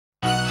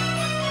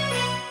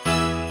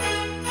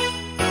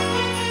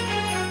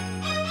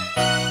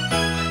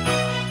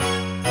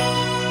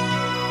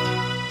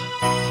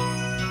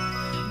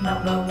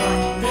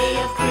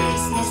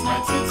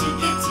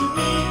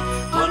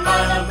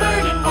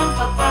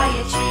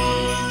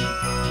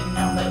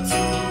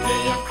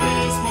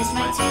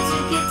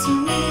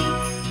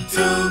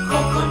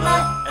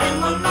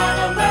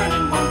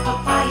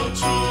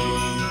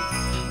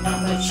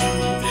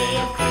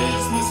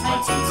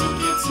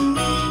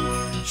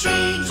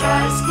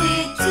dry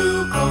squid,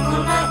 2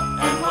 coconut,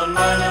 and 1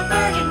 mynah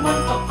bird and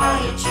 1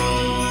 papaya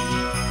tree.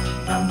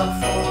 Number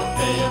 4,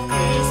 day of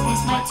Christmas,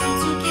 my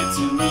tutu give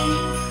to me.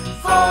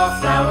 4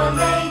 flower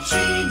lay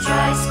tree,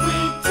 dry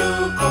squid,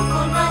 2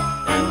 coconut,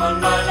 and 1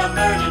 mynah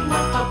bird and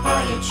 1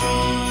 papaya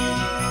tree.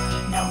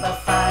 Number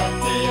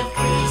 5, day of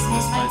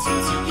Christmas, my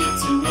tutu give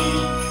to me.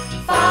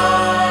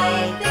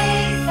 5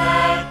 big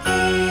fat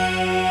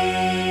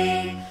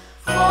pig.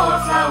 4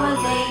 flower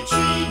lay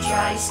tree,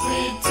 dry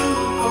squid, 2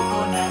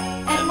 coconut,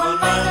 and 1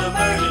 mynah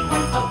bird and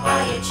 1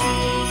 papaya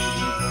tree.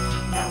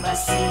 Number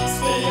 6,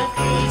 day of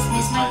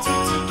Christmas, my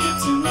tutu give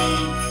to me.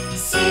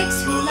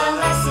 6 hula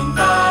lesson,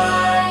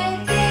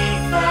 5 big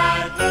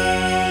fat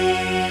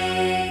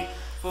pig.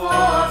 4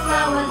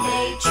 flower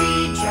lay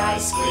tree, dry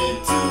squid,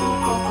 2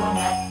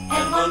 coconut,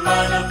 and 1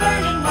 mynah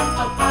bird and 1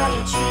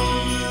 papaya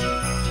tree.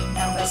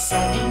 Number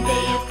 7,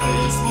 day of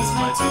Christmas,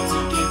 my tutu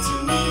give to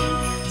me.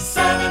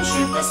 7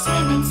 shrimp a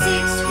swimming,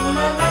 6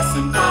 hula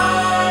lesson,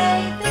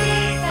 5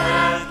 big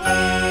fat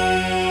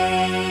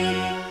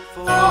pig.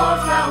 4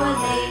 flower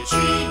lay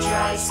tree,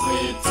 dry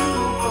squid, 2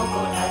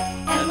 coconut,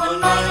 and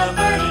 1 mynah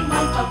bird and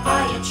 1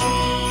 papaya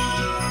tree.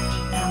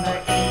 Number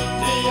 8,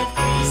 day of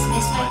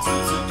Christmas, my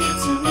tutu give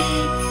to me.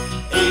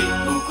 8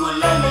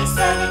 ukulele,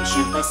 7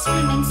 shrimp a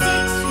swimming,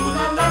 6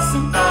 hula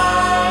lesson,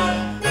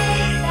 5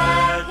 big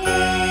fat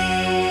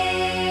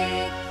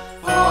pig.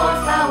 4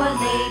 flower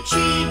lay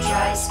tree,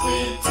 dry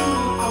squid, 2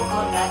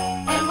 coconut,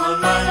 and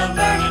 1 mynah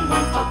bird and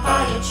 1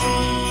 papaya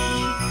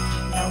tree.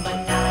 Number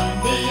 9,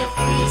 day of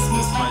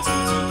Christmas, my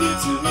tutu give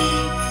to me.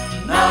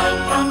 9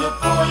 pound of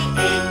poi,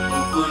 8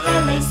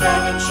 ukulele,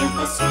 7 shrimp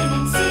a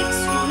swimming,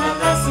 6 hula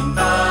lesson,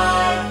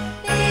 5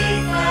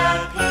 big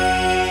fat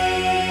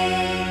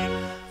pig.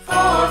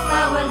 4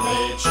 flower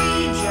lay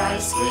tree, dry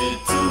squid,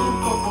 2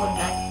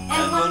 coconut,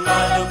 and 1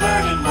 mynah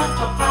bird and 1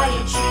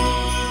 papaya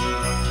tree.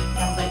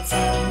 Number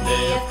 10,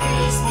 day of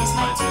Christmas,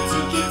 my tutu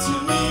give to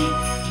me.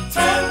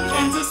 10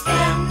 Kansas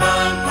stand,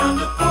 9 pound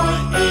of poi,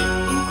 8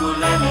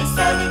 ukulele,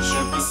 7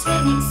 shrimp a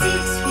swimming,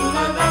 6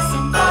 hula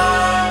lesson,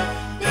 5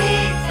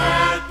 big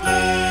fat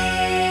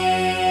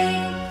pig.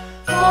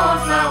 4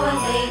 flower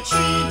lay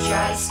tree,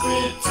 dry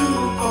squid, 2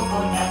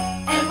 coconut,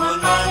 and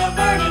 1 mynah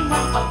bird and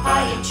 1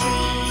 papaya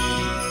tree.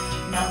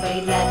 Number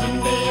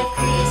 11, day of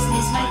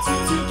Christmas, my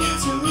tutu give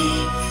to me.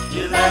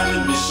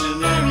 11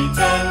 missionary,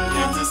 10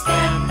 Kansas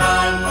stand,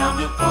 9 pound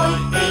of poi,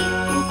 8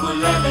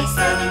 ukulele,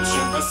 7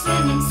 shrimp a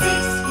swimming,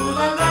 6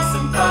 hula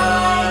lesson,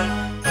 5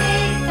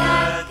 big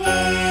fat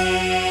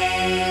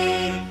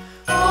pig.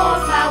 4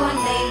 flower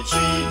lay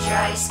tree,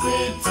 dry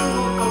squid, 2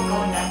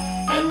 coconut,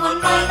 and 1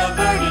 mynah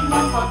bird and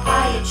 1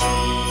 papaya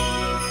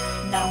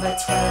tree. Number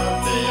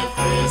 12, day of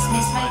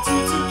Christmas, my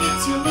tutu give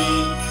to me.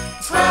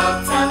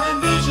 12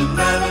 television,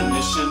 11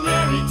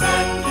 missionary,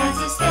 10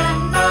 Kansas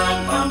stand,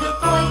 9 pound of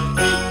poi,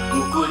 8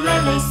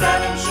 ukulele,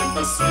 7 shrimp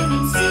a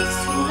swimming,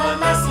 6 hula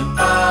lesson,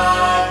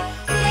 5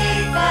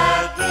 big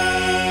fat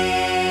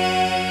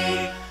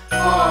pig.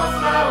 4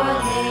 flower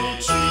lay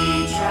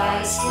tree,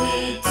 dry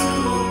squid,